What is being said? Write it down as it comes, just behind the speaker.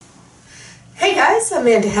Hey guys,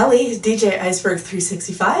 Amanda Helly, DJ Iceberg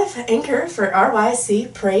 365, anchor for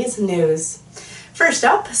RYC Praise News. First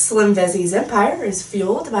up, Slim Vezzy's empire is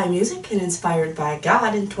fueled by music and inspired by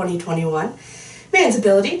God in 2021. Man's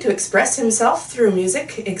ability to express himself through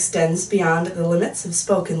music extends beyond the limits of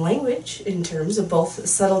spoken language in terms of both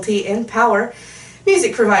subtlety and power.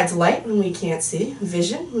 Music provides light when we can't see,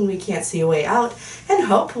 vision when we can't see a way out, and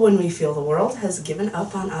hope when we feel the world has given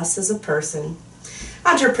up on us as a person.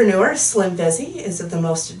 Entrepreneur Slim Vezzy is of the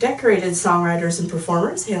most decorated songwriters and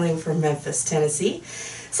performers hailing from Memphis, Tennessee.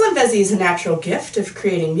 Slim Vezzy's natural gift of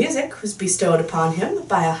creating music was bestowed upon him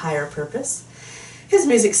by a higher purpose. His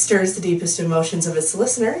music stirs the deepest emotions of its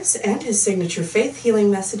listeners, and his signature faith-healing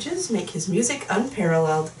messages make his music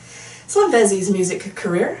unparalleled. Slim Vezzy's music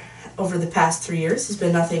career over the past 3 years has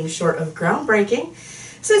been nothing short of groundbreaking.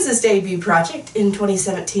 Since his debut project in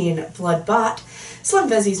 2017, Blood Bought, Slim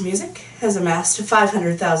Vezzy's music has amassed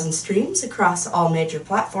 500,000 streams across all major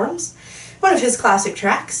platforms. One of his classic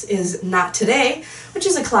tracks is Not Today, which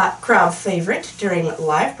is a crowd favorite during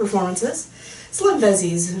live performances. Slim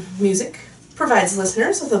Vezzy's music provides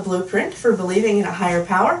listeners with a blueprint for believing in a higher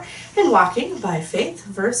power and walking by faith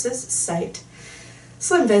versus sight.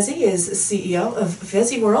 Slim Vezzy is CEO of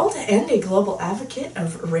Vezzy World and a global advocate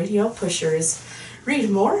of radio pushers.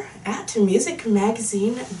 Read more at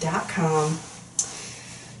musicmagazine.com.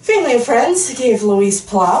 Family and friends gave Luis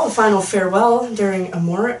Palau a final farewell during a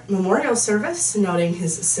memorial service, noting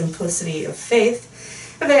his simplicity of faith.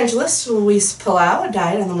 Evangelist Luis Palau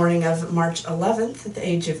died on the morning of March 11th at the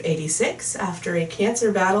age of 86 after a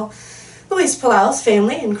cancer battle. Luis Palau's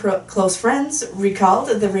family and close friends recalled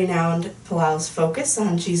the renowned Palau's focus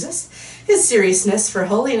on Jesus, his seriousness for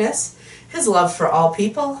holiness, his love for all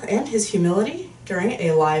people, and his humility during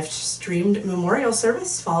a live-streamed memorial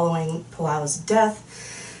service following Palau's death.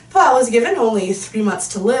 Palau was given only 3 months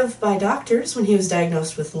to live by doctors when he was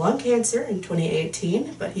diagnosed with lung cancer in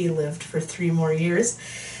 2018, but he lived for 3 more years.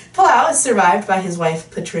 Palau is survived by his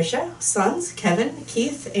wife Patricia, sons Kevin,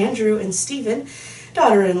 Keith, Andrew, and Stephen,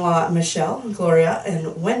 daughter-in-law Michelle, Gloria,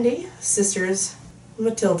 and Wendy, sisters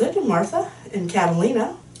Matilda, Martha, and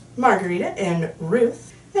Catalina, Margarita, and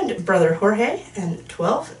Ruth, and brother Jorge, and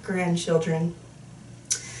 12 grandchildren.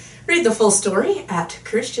 Read the full story at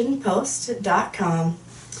christianpost.com.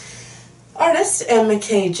 Artist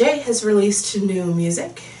MKJ has released new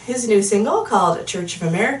music. His new single, called Church of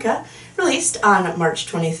America, released on March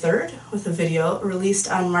 23rd, with a video released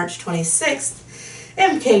on March 26th.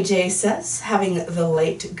 MKJ says having the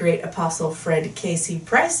late great apostle Fred Casey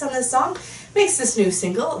Price on this song makes this new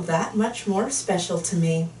single that much more special to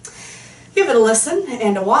me. Give it a listen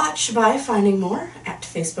and a watch by finding more at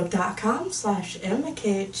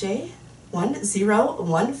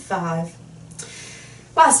facebook.com/mkj1015.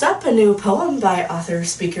 Last up, a new poem by author,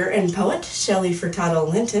 speaker, and poet Shelley Furtado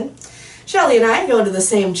Linton. Shelley and I go to the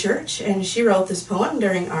same church, and she wrote this poem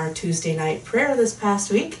during our Tuesday night prayer this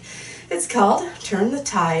past week. It's called Turn the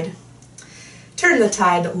Tide. Turn the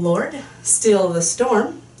tide, Lord, still the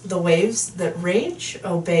storm, the waves that rage,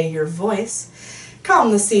 obey your voice.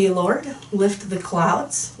 Calm the sea, Lord, lift the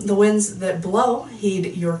clouds, the winds that blow,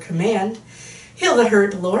 heed your command. Heal the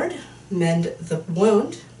hurt, Lord, mend the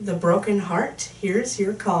wound, the broken heart, here's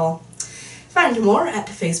your call. Find more at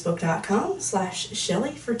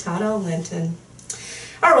facebook.com/Shelley Furtado Linton.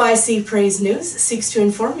 RYC Praise News seeks to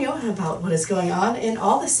inform you about what is going on in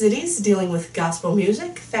all the cities dealing with gospel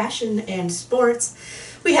music, fashion, and sports.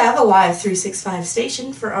 We have a live 365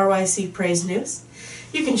 station for RYC Praise News.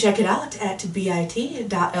 You can check it out at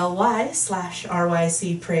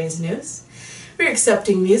bit.ly/RYC Praise News. We're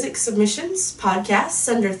accepting music submissions, podcasts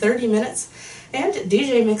under 30 minutes, and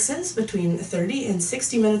DJ mixes between 30 and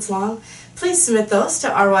 60 minutes long. Please submit those to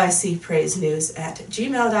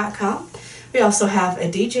rycpraisenews@gmail.com. We also have a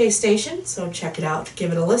DJ station, so check it out,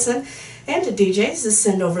 give it a listen. And DJs, just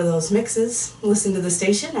send over those mixes. Listen to the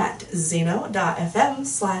station at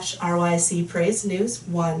zeno.fm/RYC Praise News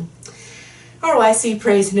 1. RYC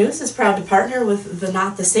Praise News is proud to partner with the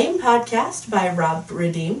Not the Same podcast by Rob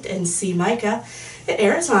Redeemed and C. Micah. It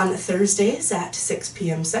airs on Thursdays at 6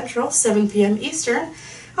 p.m. Central, 7 p.m. Eastern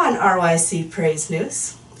on RYC Praise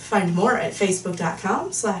News. Find more at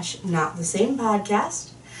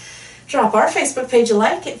facebook.com/NotTheSamePodcast. Drop our Facebook page a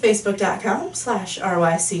like at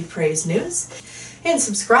facebook.com/RYC Praise News. And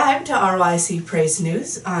subscribe to RYC Praise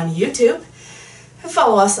News on YouTube.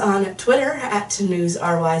 Follow us on Twitter at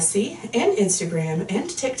NewsRYC and Instagram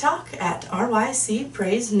and TikTok at RYC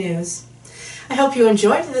Praise News. I hope you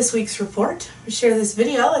enjoyed this week's report. Share this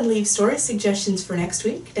video and leave story suggestions for next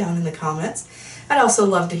week down in the comments. I'd also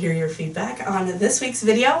love to hear your feedback on this week's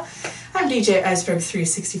video. I'm DJ Iceberg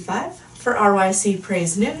 365 for RYC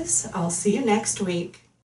Praise News. I'll see you next week.